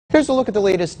Here's a look at the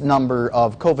latest number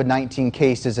of COVID-19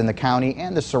 cases in the county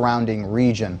and the surrounding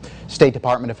region. State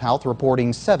Department of Health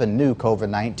reporting 7 new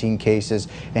COVID-19 cases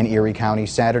in Erie County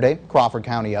Saturday. Crawford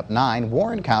County up 9.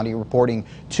 Warren County reporting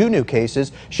 2 new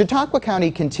cases. Chautauqua County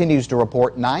continues to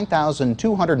report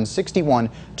 9,261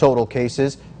 total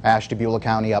cases. Ashtabula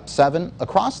County up 7.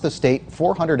 Across the state,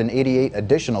 488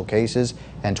 additional cases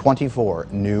and 24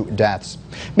 new deaths.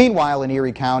 Meanwhile,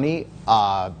 Erie County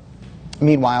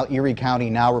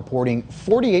now reporting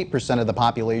 48% of the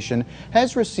population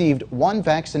has received 1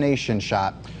 vaccination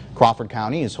shot. Crawford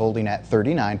County is holding at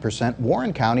 39%.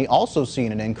 Warren County also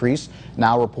seeing an increase,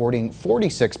 now reporting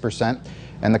 46%.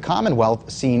 And the Commonwealth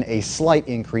seeing a slight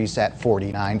increase at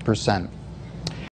 49%.